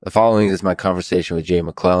The following is my conversation with Jay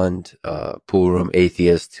McClelland, a Poolroom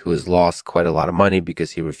Atheist who has lost quite a lot of money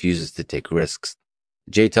because he refuses to take risks.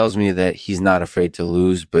 Jay tells me that he's not afraid to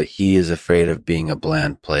lose, but he is afraid of being a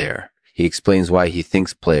bland player. He explains why he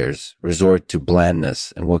thinks players resort to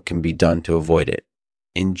blandness and what can be done to avoid it.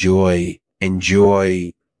 Enjoy.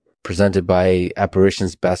 Presented by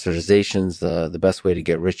Apparitions Bastardizations, the best way to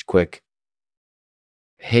get rich quick.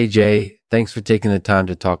 Hey Jay, thanks for taking the time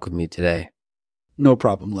to talk with me today. No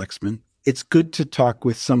problem, Lexman. It's good to talk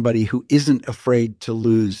with somebody who isn't afraid to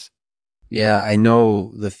lose. Yeah, I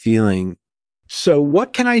know the feeling. So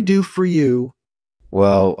what can I do for you?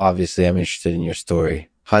 Well, obviously I'm interested in your story.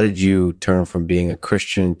 How did you turn from being a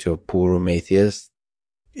Christian to a poolroom atheist?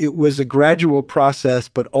 It was a gradual process,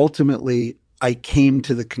 but ultimately I came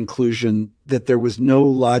to the conclusion that there was no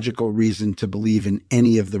logical reason to believe in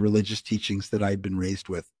any of the religious teachings that I'd been raised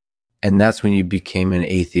with. And that's when you became an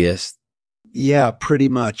atheist? Yeah, pretty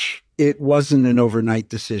much. It wasn't an overnight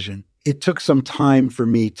decision. It took some time for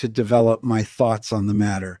me to develop my thoughts on the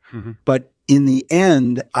matter. But in the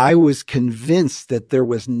end, I was convinced that there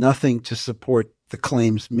was nothing to support the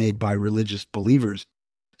claims made by religious believers.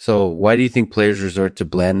 So why do you think players resort to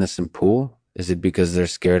blandness in pool? Is it because they're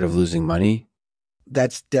scared of losing money?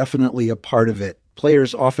 That's definitely a part of it.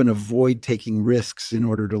 Players often avoid taking risks in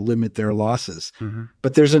order to limit their losses.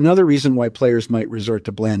 But there's another reason why players might resort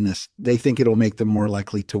to blandness. They think it'll make them more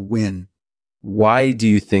likely to win. Why do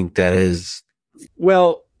you think that is?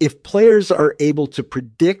 Well, if players are able to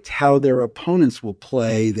predict how their opponents will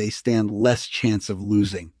play, they stand less chance of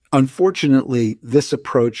losing. Unfortunately, this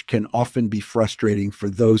approach can often be frustrating for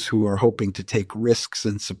those who are hoping to take risks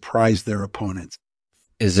and surprise their opponents.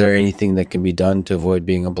 Is there anything that can be done to avoid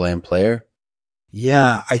being a bland player?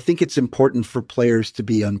 Yeah, I think it's important for players to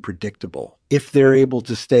be unpredictable. If they're able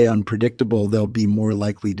to stay unpredictable, they'll be more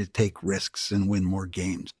likely to take risks and win more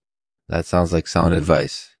games. That sounds like sound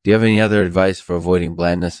advice. Do you have any other advice for avoiding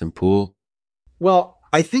blandness in pool? Well,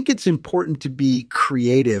 I think it's important to be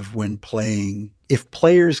creative when playing. If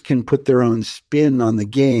players can put their own spin on the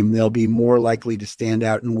game, they'll be more likely to stand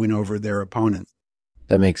out and win over their opponents.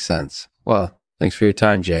 That makes sense. Well, thanks for your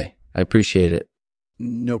time, Jay. I appreciate it.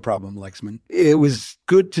 No problem, Lexman. It was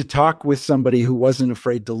good to talk with somebody who wasn't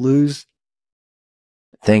afraid to lose.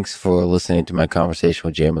 Thanks for listening to my conversation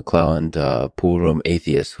with Jay McClelland, a poolroom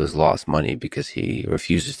atheist who has lost money because he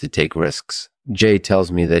refuses to take risks. Jay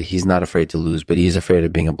tells me that he's not afraid to lose, but he's afraid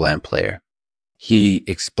of being a bland player. He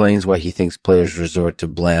explains why he thinks players resort to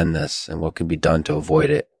blandness and what can be done to avoid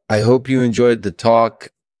it. I hope you enjoyed the talk.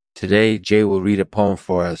 Today, Jay will read a poem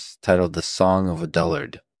for us titled The Song of a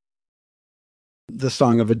Dullard. The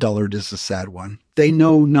Song of a Dullard is a sad one. They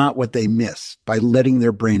know not what they miss by letting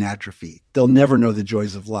their brain atrophy. They'll never know the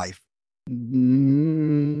joys of life.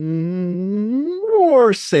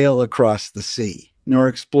 Or sail across the sea, nor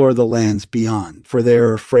explore the lands beyond, for they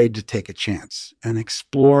are afraid to take a chance and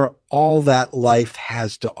explore all that life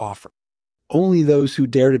has to offer. Only those who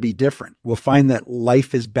dare to be different will find that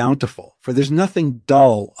life is bountiful, for there's nothing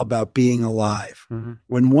dull about being alive.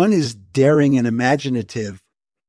 When one is daring and imaginative,